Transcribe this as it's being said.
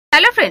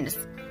Hello friends,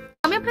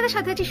 আমি আপনাদের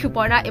সাথে আছি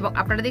সুপর্ণা এবং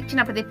আপনারা দেখছেন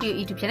আপনাদের প্রিয়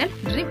YouTube channel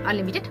dream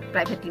unlimited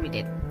private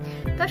limited.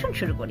 তো আসুন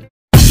শুরু করি।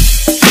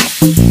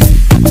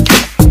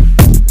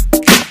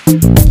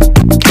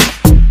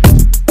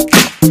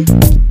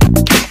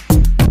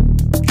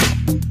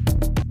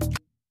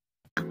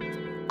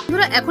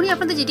 বন্ধুরা, এখনই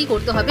আপনাদের যেটি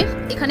করতে হবে,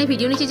 এখানে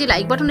ভিডিও নিচে যে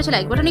লাইক বাটন আছে,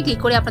 লাইক বাটনে ক্লিক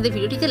করে আপনাদের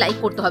ভিডিওটিতে লাইক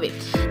করতে হবে।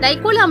 লাইক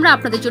করলে আমরা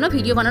আপনাদের জন্য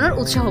ভিডিও বানানোর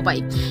উৎসাহ পাই।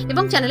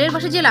 এবং চ্যানেলের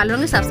পাশে যে লাল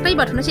রঙের সাবস্ক্রাইব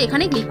বাটন আছে,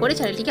 এখানে ক্লিক করে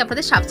চ্যানেলটিকে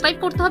আপনাদের সাবস্ক্রাইব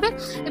করতে হবে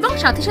এবং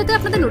সাথে সাথে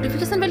আপনাদের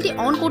নোটিফিকেশন বেলটি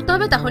অন করতে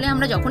হবে। তাহলে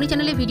আমরা যখনই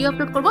চ্যানেলে ভিডিও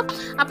আপলোড করব,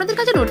 আপনাদের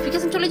কাছে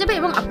নোটিফিকেশন চলে যাবে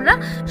এবং আপনারা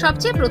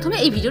সবচেয়ে প্রথমে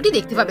এই ভিডিওটি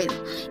দেখতে পাবেন।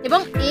 এবং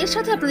এর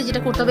সাথে আপনাদের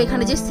যেটা করতে হবে,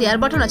 এখানে যে শেয়ার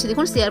বাটন আছে,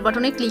 দেখুন শেয়ার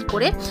বাটনে ক্লিক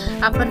করে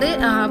আপনাদের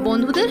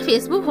বন্ধুদের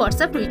ফেসবুক,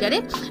 হোয়াটসঅ্যাপ, টুইটারে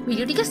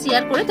ভিডিওটিকে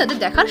শেয়ার করে তাদের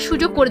দেখার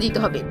সুযোগ করে দিতে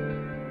হবে।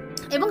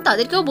 এবং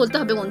তাদেরকেও বলতে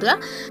হবে বন্ধুরা,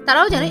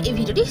 তারাও যেন এই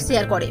ভিডিওটি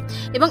শেয়ার করে।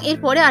 এবং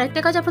এরপরে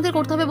আরেকটা কাজ আপনাদের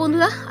করতে হবে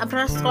বন্ধুরা,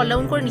 আপনারা স্ক্রল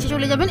ডাউন করে নিচে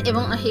চলে যাবেন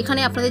এবং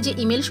এখানে আপনাদের যে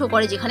ইমেল শো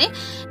করে, যেখানে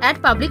অ্যাড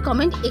পাবলিক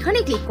কমেন্ট, এখানে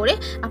ক্লিক করে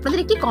আপনাদের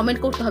একটি কমেন্ট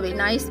করতে হবে,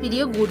 নাইস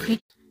ভিডিও, গুড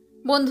ভিডিও।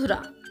 বন্ধুরা,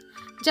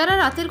 যারা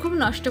রাতের ঘুম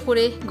নষ্ট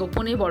করে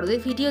গোপনে বড়দের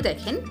ভিডিও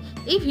দেখেন,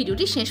 এই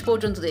ভিডিওটি শেষ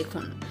পর্যন্ত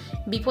দেখুন।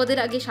 বিপদের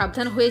আগে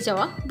সাবধান হয়ে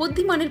যাওয়া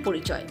বুদ্ধিমানের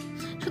পরিচয়।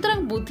 সুতরাং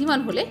বুদ্ধিমান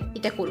হলে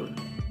এটা করুন।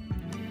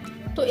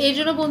 তো এর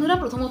জন্য বন্ধুরা,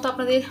 প্রথমত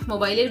আপনাদের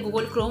মোবাইলের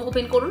গুগল ক্রোম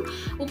ওপেন করুন।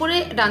 উপরে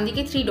ডান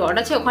দিকে 3 ডট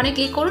আছে, ওখানে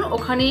ক্লিক করুন।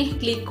 ওখানে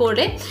ক্লিক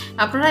করে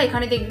আপনারা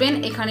এখানে দেখবেন,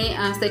 এখানে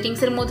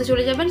সেটিংসের মধ্যে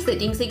চলে যাবেন।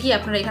 সেটিংসে গিয়ে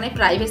আপনারা এখানে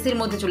প্রাইভেসির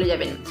মধ্যে চলে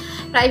যাবেন।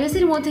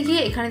 প্রাইভেসির মধ্যে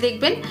গিয়ে এখানে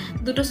দেখবেন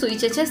দুটো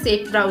সুইচ আছে,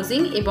 সেফ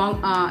ব্রাউজিং এবং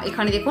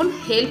এখানে দেখুন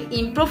হেল্প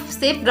ইমপ্রুভ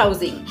সেফ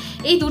ব্রাউজিং।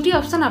 এই দুটি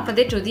অপশান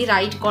আপনাদের যদি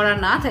রাইট করা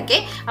না থাকে,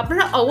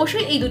 আপনারা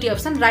অবশ্যই এই দুটি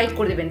অপশান রাইট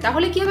করে দেবেন।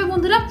 তাহলে কী হবে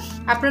বন্ধুরা,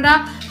 আপনারা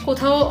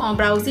কোথাও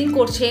ব্রাউজিং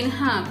করছেন,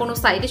 কোনো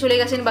সাইটে চলে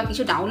গেছেন বা কিছু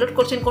ডাউনলোড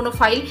করছেন কোনো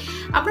ফাইল,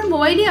 আপনার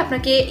মোবাইলে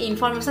আপনাকে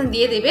ইনফরমেশান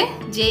দিয়ে দেবে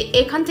যে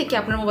এখান থেকে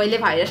আপনার মোবাইলে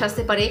ভাইরাস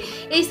আসতে পারে,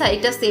 এই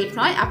সাইটটা সেফ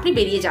নয়, আপনি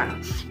বেরিয়ে যান।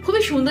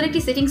 খুবই সুন্দর একটি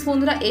সেটিংস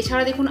বন্ধুরা।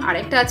 এছাড়া দেখুন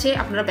আরেকটা আছে,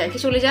 আপনারা ব্যাকে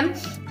চলে যান,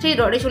 সেই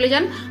ডটে চলে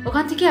যান,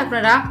 ওখান থেকে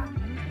আপনারা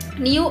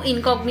নিউ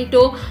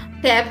ইনকগনিটো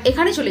ট্যাব,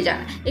 এখানে চলে যান।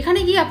 এখানে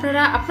গিয়ে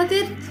আপনারা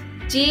আপনাদের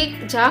যে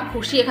যা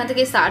খুশি এখান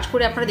থেকে সার্চ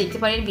করে আপনারা দেখতে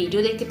পারেন,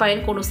 ভিডিও দেখতে পারেন,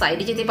 কোনো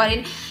সাইটে যেতে পারেন,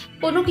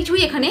 কোনো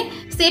কিছুই এখানে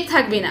সেভ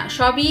থাকবে না,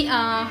 সবই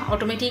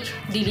অটোমেটিক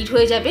ডিলিট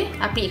হয়ে যাবে,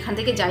 আপনি এখান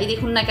থেকে যাই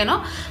দেখুন না কেন।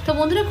 তো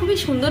বন্ধুরা, খুবই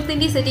সুন্দর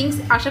 3টি সেটিংস,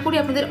 আশা করি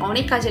আপনাদের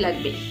অনেক কাজে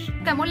লাগবে।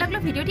 কেমন লাগলো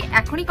ভিডিওটি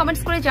এখনই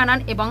কমেন্টস করে জানান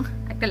এবং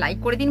একটা লাইক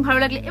করে দিন ভালো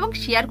লাগলে, এবং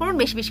শেয়ার করুন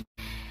বেশি বেশি।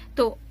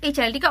 তো এই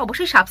চ্যানেলটিকে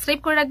অবশ্যই সাবস্ক্রাইব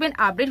করে রাখবেন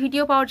আপডেট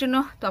ভিডিও পাওয়ার জন্য।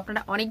 তো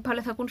আপনারা অনেক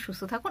ভালো থাকুন,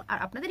 সুস্থ থাকুন আর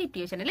আপনাদের এই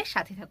প্রিয় চ্যানেলের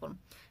সাথে থাকুন।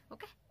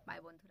 ওকে।